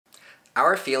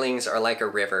Our feelings are like a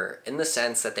river in the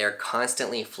sense that they're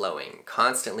constantly flowing,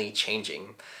 constantly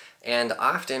changing. And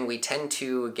often we tend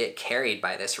to get carried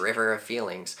by this river of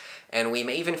feelings, and we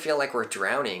may even feel like we're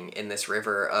drowning in this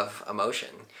river of emotion.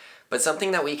 But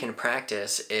something that we can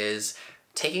practice is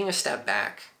taking a step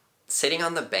back, sitting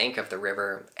on the bank of the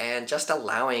river, and just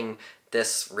allowing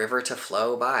this river to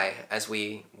flow by as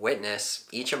we witness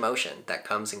each emotion that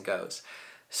comes and goes.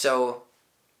 So,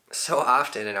 so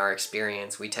often in our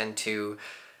experience, we tend to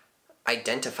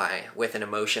identify with an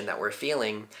emotion that we're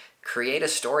feeling, create a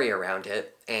story around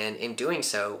it, and in doing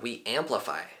so, we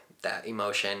amplify that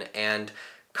emotion and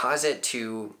cause it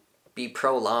to be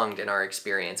prolonged in our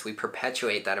experience. We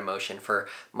perpetuate that emotion for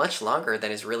much longer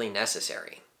than is really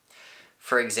necessary.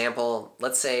 For example,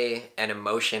 let's say an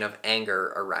emotion of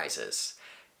anger arises.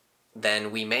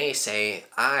 Then we may say,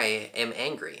 I am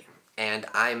angry. And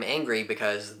I'm angry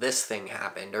because this thing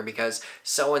happened, or because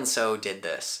so and so did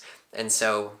this. And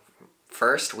so,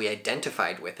 first, we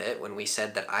identified with it when we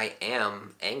said that I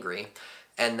am angry.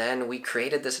 And then we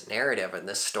created this narrative and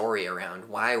this story around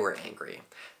why we're angry.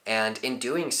 And in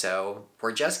doing so,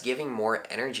 we're just giving more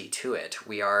energy to it.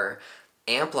 We are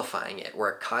amplifying it.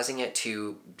 We're causing it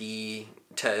to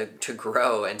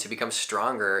grow and to become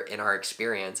stronger in our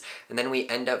experience. And then we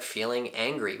end up feeling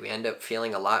angry. We end up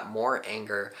feeling a lot more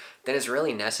anger than is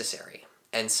really necessary.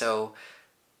 And so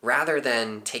rather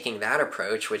than taking that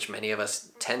approach, which many of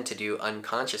us tend to do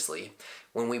unconsciously,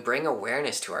 when we bring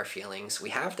awareness to our feelings, we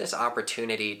have this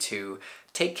opportunity to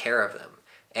take care of them,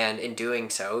 and in doing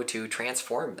so, to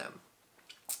transform them.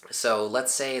 So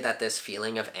let's say that this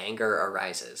feeling of anger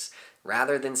arises.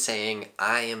 Rather than saying,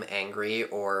 I am angry,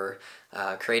 or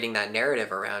creating that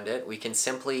narrative around it, we can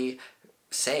simply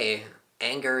say,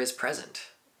 anger is present.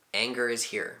 Anger is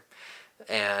here.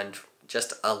 And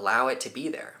just allow it to be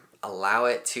there. Allow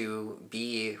it to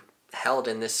be held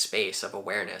in this space of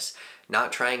awareness,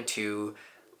 not trying to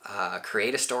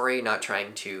create a story, not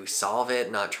trying to solve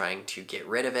it, not trying to get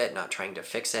rid of it, not trying to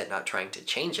fix it, not trying to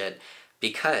change it,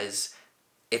 because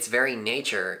its very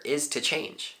nature is to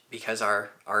change, because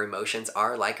our emotions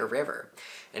are like a river.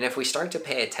 And if we start to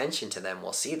pay attention to them,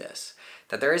 we'll see this,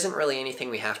 that there isn't really anything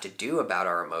we have to do about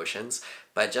our emotions,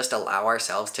 but just allow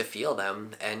ourselves to feel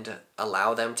them and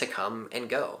allow them to come and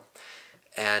go.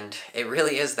 And it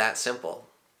really is that simple.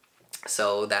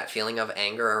 So that feeling of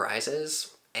anger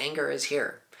arises, anger is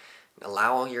here.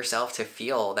 Allow yourself to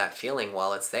feel that feeling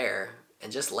while it's there,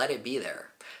 and just let it be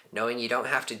there, knowing you don't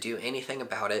have to do anything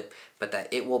about it, but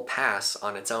that it will pass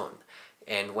on its own.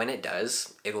 And when it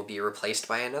does, it will be replaced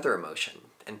by another emotion.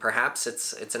 And perhaps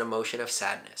it's an emotion of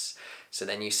sadness. So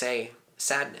then you say,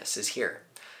 sadness is here.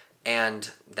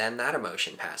 And then that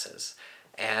emotion passes.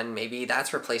 And maybe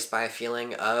that's replaced by a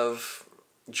feeling of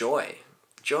joy.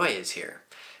 Joy is here.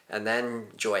 And then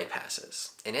joy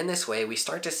passes. And in this way, we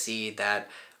start to see that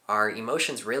our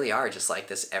emotions really are just like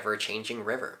this ever-changing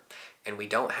river. And we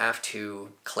don't have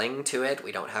to cling to it,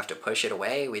 we don't have to push it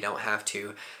away, we don't have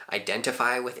to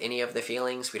identify with any of the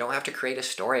feelings, we don't have to create a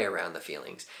story around the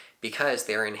feelings, because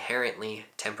they're inherently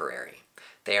temporary.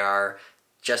 They are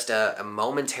just a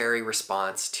momentary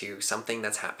response to something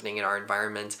that's happening in our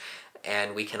environment,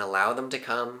 and we can allow them to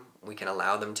come, we can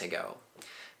allow them to go.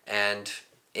 And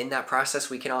in that process,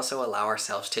 we can also allow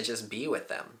ourselves to just be with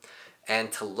them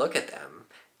and to look at them.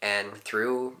 And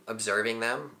through observing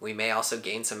them, we may also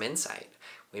gain some insight.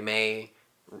 We may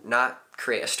not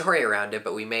create a story around it,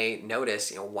 but we may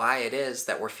notice, why it is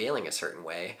that we're feeling a certain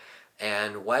way,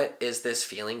 and what is this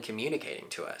feeling communicating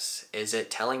to us? Is it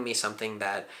telling me something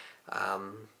that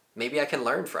maybe I can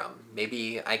learn from?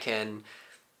 Maybe I can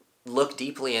look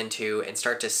deeply into and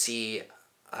start to see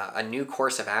a new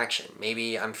course of action.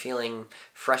 Maybe I'm feeling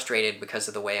frustrated because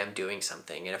of the way I'm doing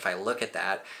something, and if I look at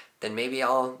that, then maybe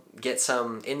I'll get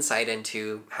some insight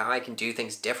into how I can do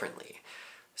things differently.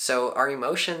 So our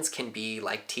emotions can be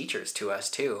like teachers to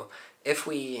us too, if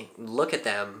we look at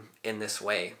them in this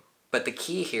way. But the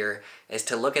key here is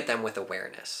to look at them with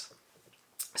awareness.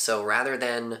 So rather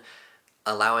than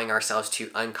allowing ourselves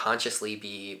to unconsciously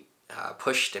be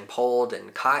pushed and pulled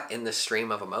and caught in the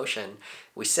stream of emotion,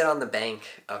 we sit on the bank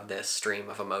of this stream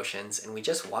of emotions and we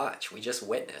just watch, we just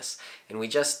witness, and we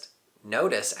just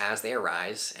notice as they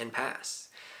arise and pass.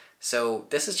 So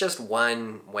this is just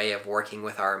one way of working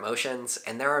with our emotions,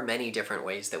 and there are many different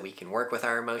ways that we can work with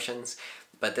our emotions,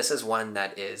 but this is one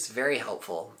that is very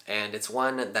helpful, and it's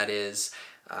one that is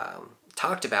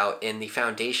talked about in the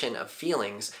foundation of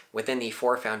feelings within the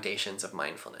 4 foundations of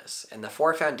mindfulness. And the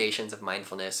 4 foundations of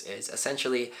mindfulness is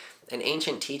essentially an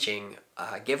ancient teaching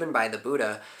given by the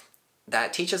Buddha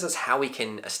that teaches us how we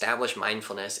can establish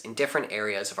mindfulness in different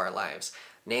areas of our lives.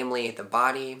 namely the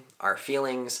body, our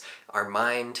feelings, our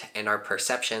mind, and our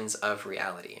perceptions of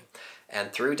reality.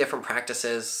 And through different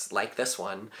practices like this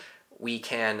one, we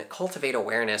can cultivate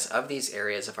awareness of these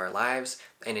areas of our lives,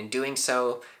 and in doing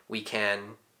so, we can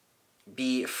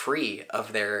be free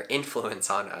of their influence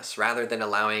on us rather than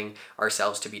allowing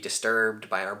ourselves to be disturbed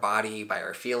by our body, by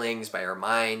our feelings, by our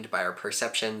mind, by our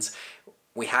perceptions.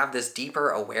 We have this deeper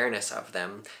awareness of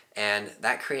them, and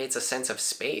that creates a sense of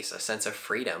space, a sense of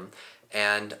freedom,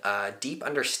 and a deep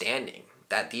understanding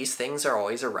that these things are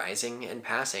always arising and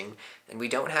passing, and we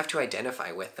don't have to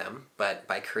identify with them. But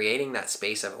by creating that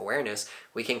space of awareness,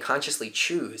 we can consciously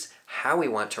choose how we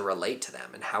want to relate to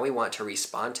them, and how we want to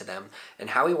respond to them, and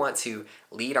how we want to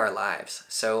lead our lives.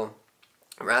 So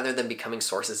rather than becoming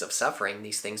sources of suffering,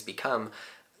 these things become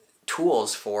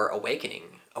tools for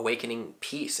awakening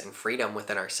peace and freedom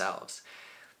within ourselves.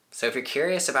 So if you're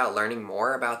curious about learning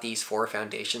more about these 4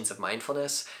 foundations of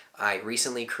mindfulness, I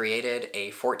recently created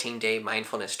a 14-day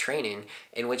mindfulness training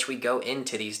in which we go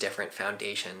into these different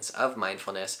foundations of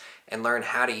mindfulness and learn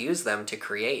how to use them to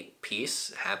create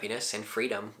peace, happiness, and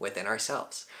freedom within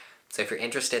ourselves. So if you're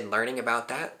interested in learning about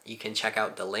that, you can check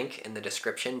out the link in the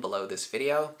description below this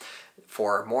video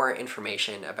for more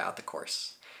information about the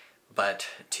course. But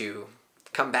to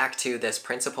come back to this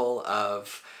principle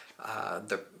of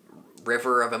the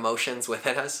river of emotions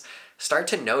within us, start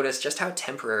to notice just how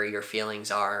temporary your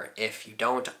feelings are if you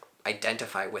don't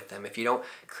identify with them, if you don't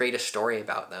create a story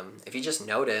about them. If you just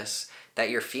notice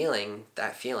that you're feeling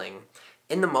that feeling,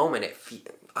 in the moment,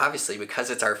 obviously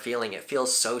because it's our feeling, it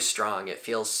feels so strong, it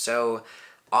feels so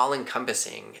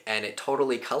all-encompassing, and it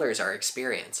totally colors our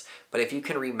experience. But if you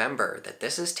can remember that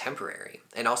this is temporary,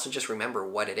 and also just remember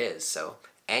what it is. So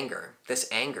anger, this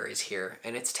anger is here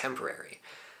and it's temporary.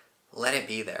 Let it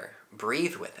be there.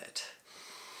 Breathe with it.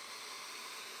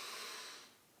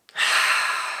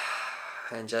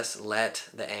 And just let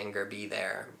the anger be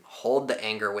there. Hold the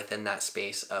anger within that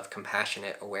space of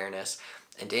compassionate awareness.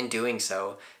 And in doing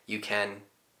so, you can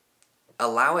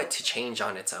allow it to change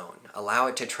on its own. Allow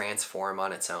it to transform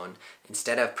on its own,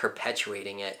 instead of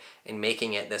perpetuating it and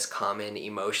making it this common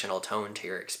emotional tone to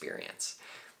your experience.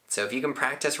 So if you can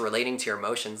practice relating to your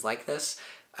emotions like this,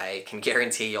 I can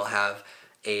guarantee you'll have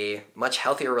a much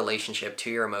healthier relationship to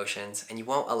your emotions, and you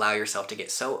won't allow yourself to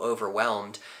get so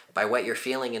overwhelmed by what you're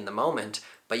feeling in the moment,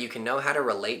 but you can know how to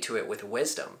relate to it with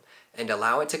wisdom and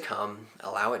allow it to come,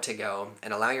 allow it to go,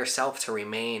 and allow yourself to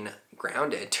remain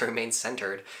grounded, to remain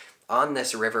centered on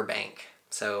this river bank.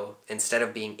 So instead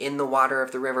of being in the water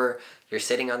of the river, you're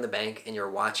sitting on the bank and you're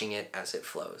watching it as it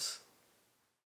flows.